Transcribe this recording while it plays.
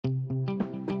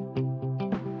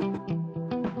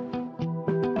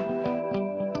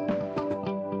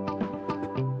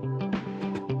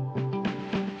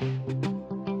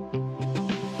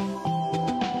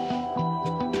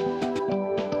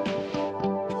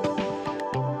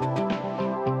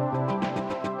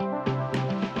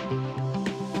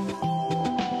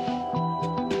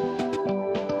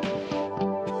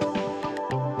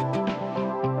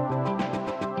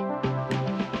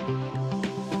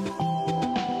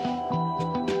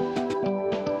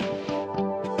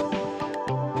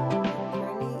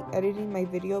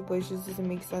video, but it just doesn't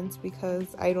make sense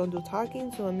because I don't do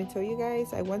talking. So let me tell you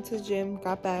guys, I went to the gym,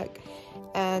 got back,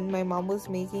 and my mom was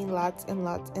making lots and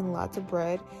lots and lots of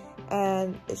bread.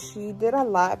 And she did a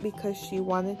lot because she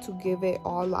wanted to give it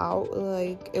all out.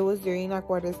 Like, it was during La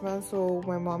Cuaresma, so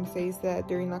my mom says that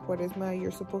during La Cuaresma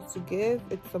you're supposed to give.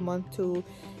 It's a month to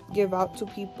give out to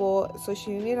people. So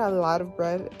she made a lot of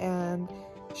bread and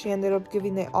she ended up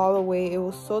giving it all away. It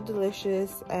was so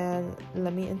delicious, and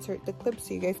let me insert the clip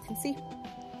so you guys can see.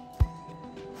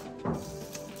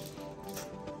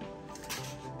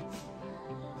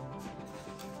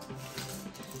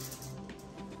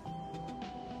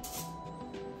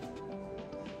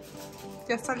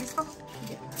 ¿Ya está listo?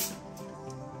 Yeah.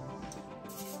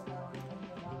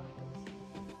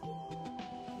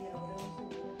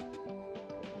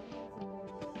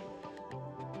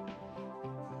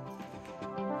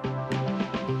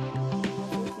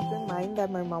 That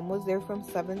my mom was there from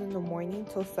 7 in the morning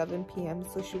till 7 p.m.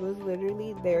 so she was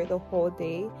literally there the whole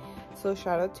day. So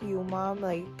shout out to you, mom,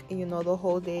 like, you know, the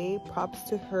whole day. Props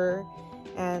to her,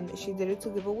 and she did it to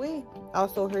give away.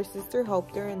 Also, her sister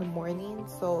helped her in the morning.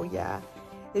 So yeah,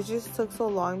 it just took so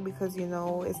long because, you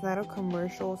know, it's not a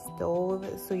commercial stove,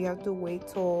 so you have to wait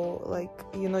till, like,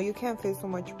 you know, you can't fit so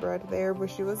much bread there.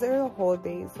 But she was there the whole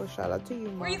day, so shout out to you,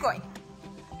 mom. Where are you going?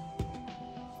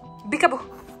 Peekaboo.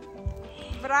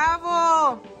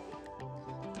 Bravo!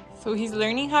 So he's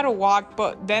learning how to walk,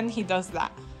 but then he does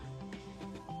that.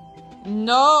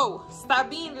 No!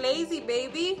 Stop being lazy,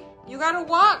 baby. You gotta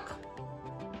walk.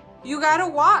 You gotta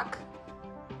walk.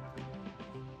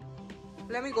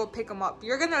 Let me go pick him up.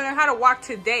 You're gonna learn how to walk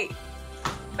today.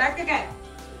 Back again.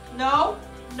 No,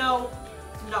 no,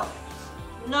 no.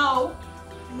 No,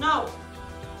 no.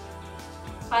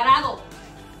 Parado.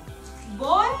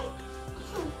 Boy.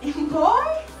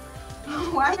 Boy.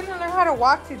 Why didn't I learn how to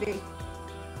walk today?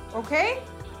 Okay?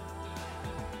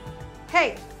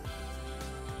 Hey.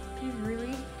 He's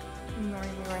really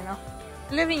ignoring me right now.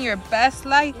 Living your best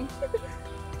life.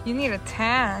 You need a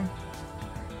tan.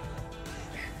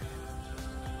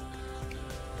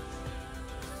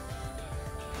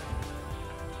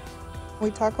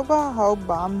 We talk about how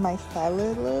bomb my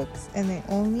salad looks, and it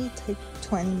only took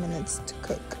 20 minutes to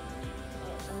cook.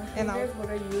 And here's what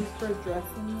I use for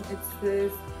dressing. It's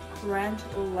this ranch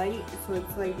light, so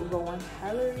it's like low on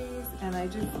calories, and I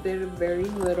just did very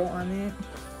little on it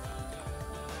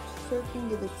so I can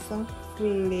give it some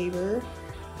flavor.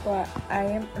 But I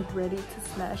am ready to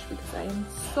smash because I am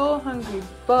so hungry.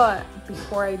 But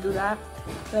before I do that,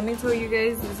 let me tell you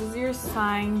guys, this is your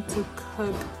sign to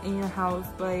cook in your house.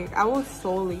 Like, I was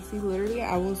so lazy. Literally,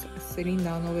 I was sitting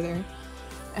down over there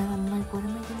and I'm like, what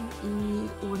am I gonna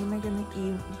eat? What am I gonna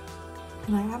eat?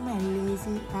 And I got my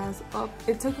lazy ass up.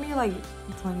 It took me like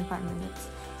 25 minutes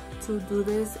to do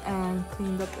this and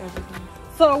cleaned up everything.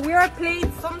 So we are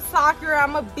playing some soccer.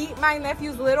 I'm gonna beat my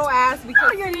nephew's little ass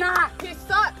because no, you're not. He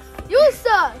sucks. You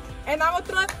suck. And I'm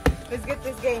gonna let's get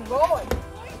this game going.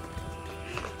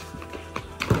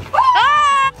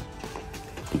 Ah!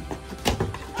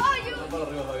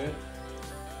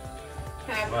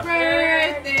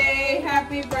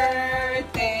 Happy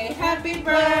birthday, happy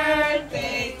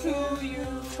birthday to you.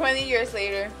 20 years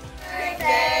later.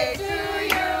 Birthday to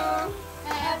you.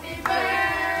 Happy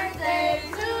birthday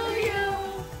to you.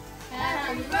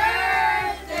 Happy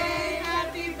birthday,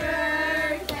 happy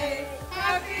birthday,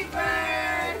 happy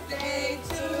birthday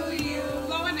to you.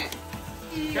 Blow in it.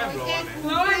 Can't blow on it.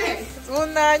 Blow in it.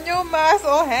 Un año más,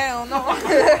 oh hell no.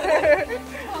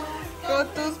 Con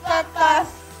tus papás.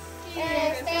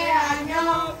 Este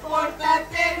año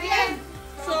pórtate bien,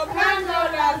 Soplando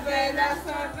las velas,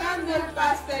 soltando el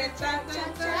pastel, chan,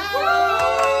 chan, chan.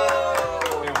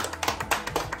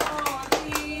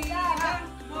 Mordida,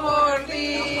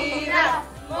 mordida,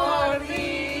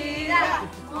 mordida,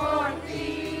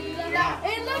 mordida,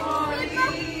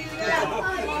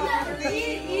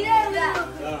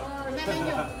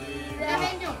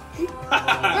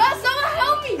 Bro, someone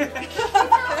help me!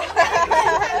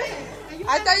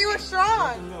 I thought you were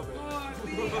strong.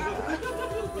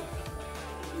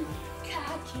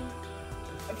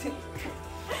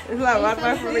 Es la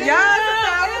barba.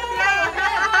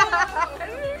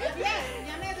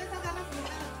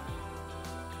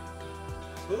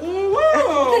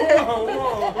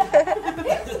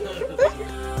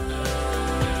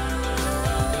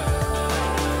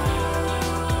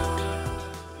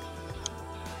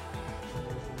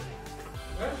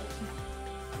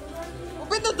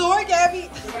 Open the door, Gabby.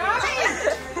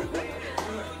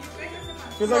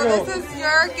 So this is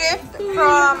your gift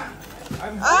from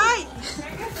Ay.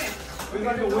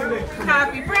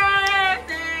 Happy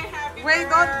birthday, happy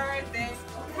birthday,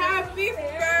 happy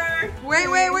birthday.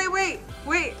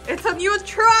 Wait. It's a new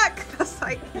truck. That's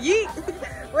like, yeet.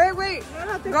 Wait.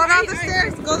 Go down the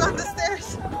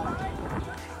stairs.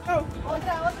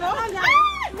 Otra.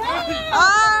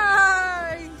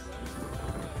 Ay.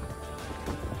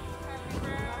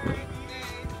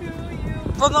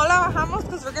 Pues no la bajamos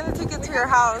because we're gonna take it to your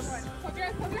house.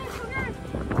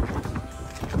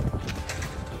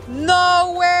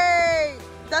 No way!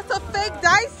 That's a fake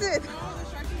Dyson.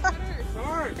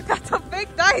 That's a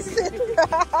fake Dyson.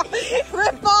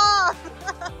 Rip off.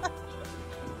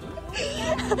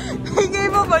 He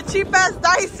gave him a cheap ass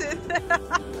Dyson.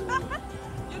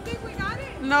 You think we got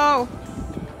it? No.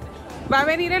 Va a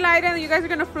venir el aire and you guys are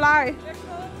gonna fly.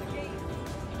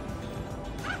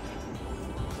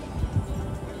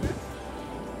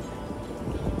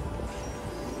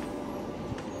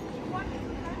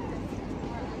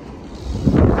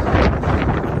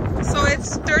 So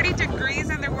it's 30 degrees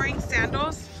and they're wearing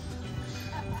sandals.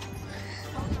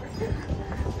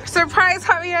 Surprise,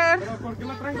 Javier. ¿Por qué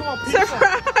la traen como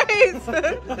Surprise.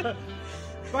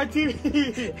 My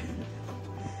TV.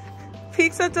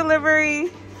 Pizza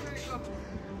delivery.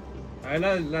 A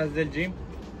ver las del gym.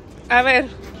 A ver,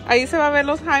 ahí se va a ver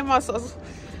los high muscles.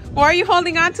 Why are you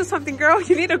holding on to something, girl?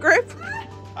 You need a grip.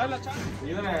 Ay, la chava.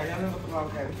 Ayúdale allá del otro lado,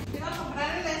 okay.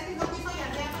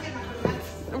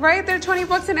 Right, they're 20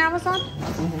 bucks in Amazon.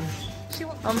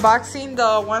 Unboxing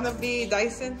the wannabe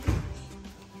Dyson.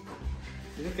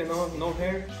 Dice que no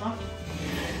hair. Huh?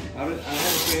 I had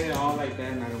to get it all like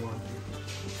that and I don't want.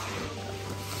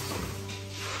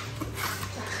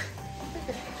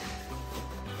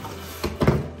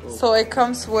 So it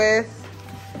comes with.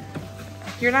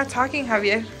 You're not talking,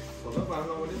 Javier.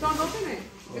 Don't open it.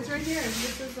 It's right here.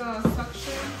 This is a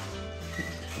suction.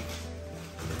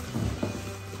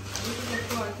 This is a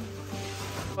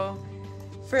plug.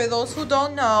 For those who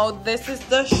don't know, this is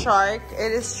the Shark.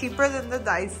 It is cheaper than the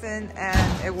Dyson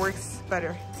and it works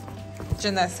better.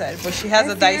 Jeanette said, but she has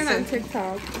a Dyson. On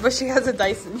TikTok. But she has a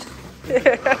Dyson. It's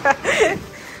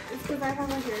because I have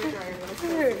a hair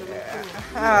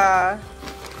dryer.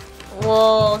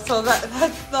 Whoa, so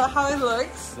that's not how it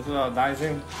looks. This is a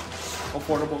Dyson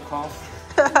affordable cost.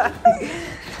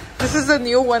 This is the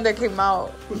new one that came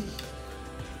out.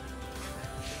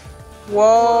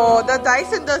 Whoa, the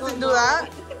Dyson doesn't do that.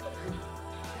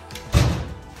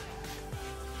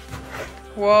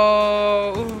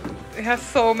 Whoa, it has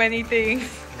so many things.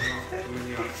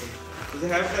 Does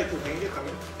it have like to hang it?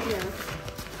 Yes.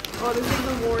 Oh, this is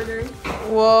the water.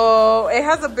 Whoa, it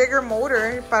has a bigger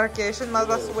motor para que echen más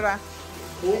basura.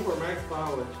 Cool for max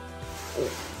power.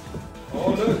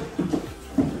 Oh, look.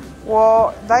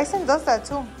 Whoa, Dyson does that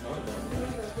too.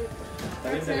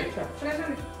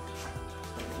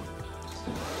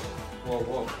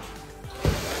 Whoa.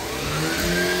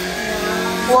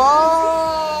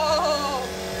 Whoa!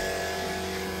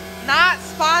 Not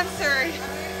sponsored.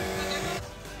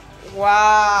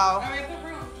 Wow.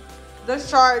 The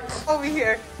Shark over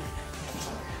here.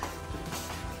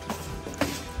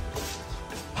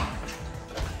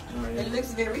 It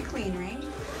looks very clean, right?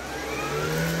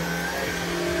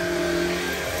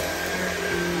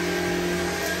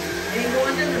 And go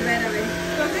under the bed of it.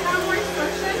 Does it have more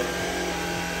instructions?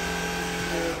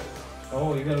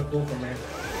 Oh, you gotta pull from there.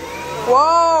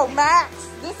 Whoa, Max.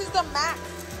 This is the Max.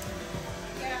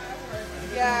 Yeah, I've heard.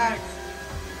 Yeah.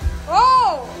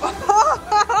 Oh!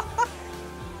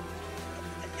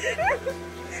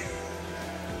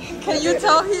 Can you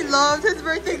tell he loved his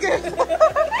birthday gift?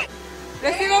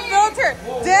 Let's see the filter.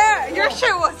 Damn, your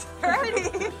shit was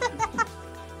dirty.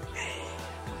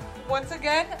 Once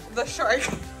again, the Shark.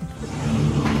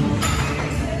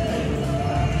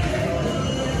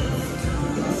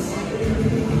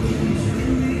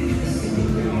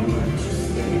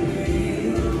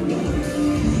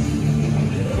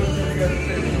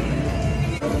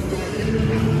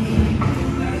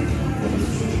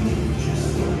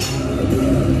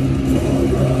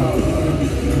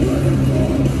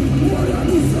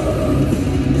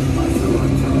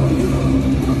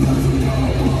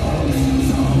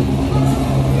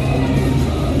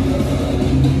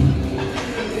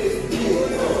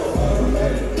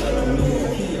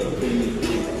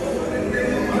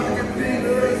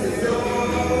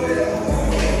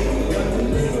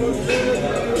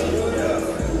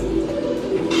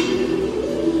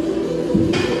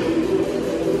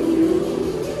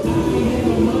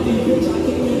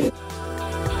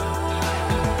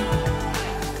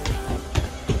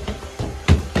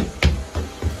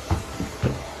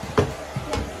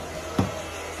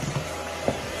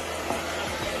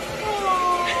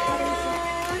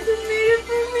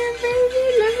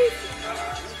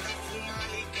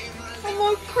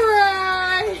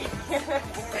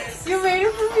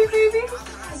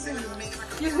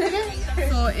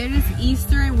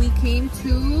 came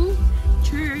to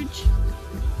church.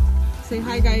 Say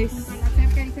hi, guys.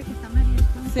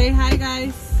 Say hi,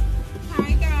 guys.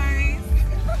 Hi, guys.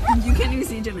 You can't even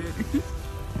see Jeanette.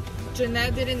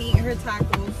 Jeanette didn't eat her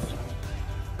tacos.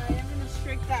 I am in a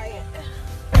strict diet.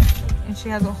 And she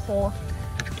has a whole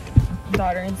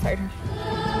daughter inside her.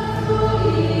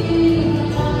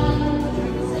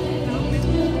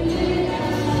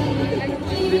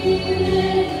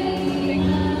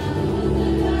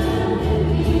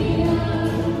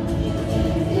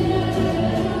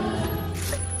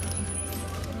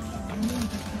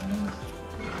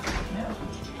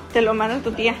 Te lo manda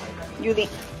tu tía, Judy.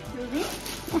 Judy?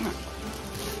 Ajá.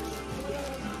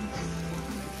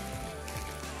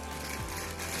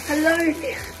 I love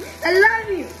you. I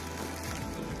love you.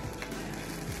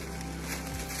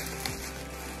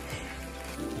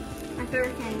 My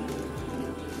favorite candy.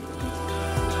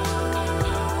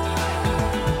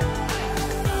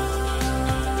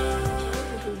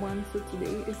 Everyone, so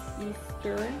today is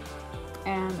Easter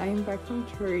and I am back from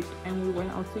church and we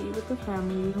went out to eat with the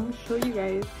family. I'm gonna show you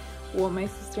guys what my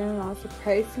sister-in-law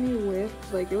surprised me with.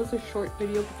 Like, it was a short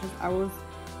video because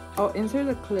I'll insert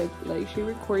the clip. Like, she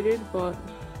recorded, but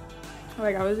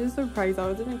like I was just surprised. I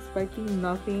wasn't expecting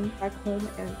nothing back home,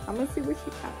 and I'm gonna see what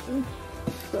she got me.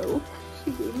 So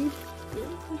she gave me this.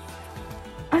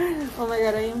 Oh my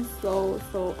god, I am so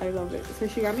I love it. So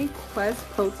she got me Quest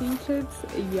protein chips.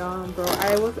 Yum, bro.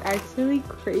 I was actually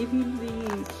craving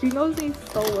these. She knows me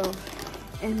so well.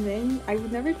 And then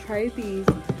I've never tried these.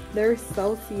 They're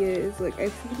Celsius. Like,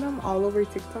 I've seen them all over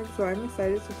TikTok, so I'm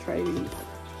excited to try these.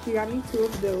 She got me 2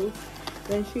 of those.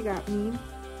 Then she got me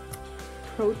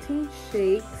protein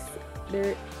shakes.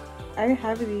 I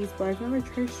have these, but I've never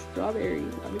tried strawberry.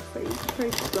 I'm excited to try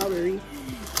strawberry.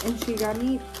 And she got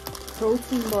me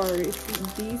protein bars.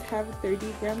 These have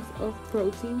 30 grams of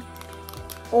protein.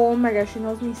 Oh my gosh, she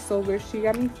knows me so good. She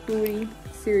got me Fruity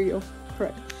cereal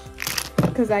crunch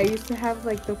because I used to have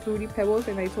like the Fruity Pebbles,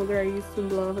 and I told her I used to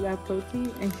love that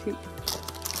protein, and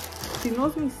she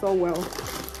knows me so well.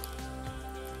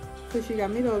 So she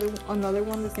got me another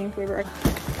one, the same flavor.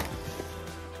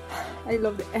 I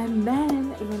loved it. And then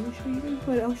let me show you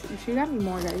what else she got me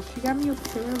more, guys. She got me a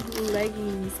pair of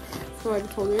leggings. So I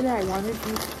told her that I wanted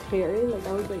each pair. Like,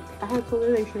 I was like, I had told her,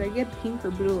 like, should I get pink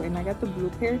or blue? And I got the blue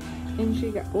pair, and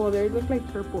she got, well, they look like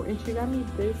purple, and she got me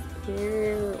this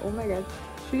pair. Oh my god,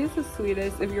 she is the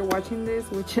sweetest. If you're watching this,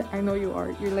 which I know you are,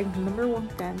 you're like the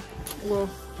 #1 fan. Well,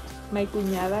 my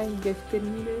cuñada gifted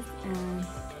me this, and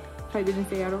if I didn't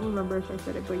say, I don't remember if I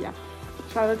said it, but yeah,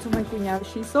 shout out to my cuñada.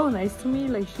 She's so nice to me.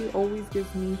 Like, she always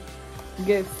gives me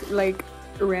gifts, like,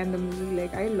 randomly.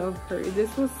 Like, I love her.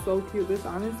 This was so cute. This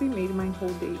honestly made my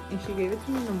whole day, and she gave it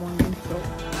to me in the morning. So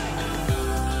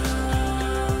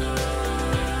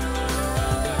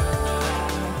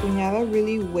my cuñada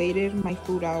really waited my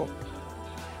food out.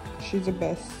 She's the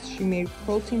best. She made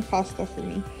protein pasta for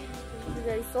me. Thank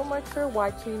you guys so much for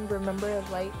watching. Remember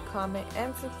to like, comment,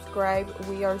 and subscribe.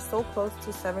 We are so close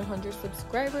to 700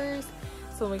 subscribers,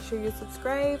 so make sure you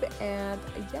subscribe. And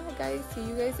yeah, guys, see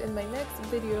you guys in my next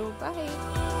video.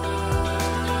 Bye.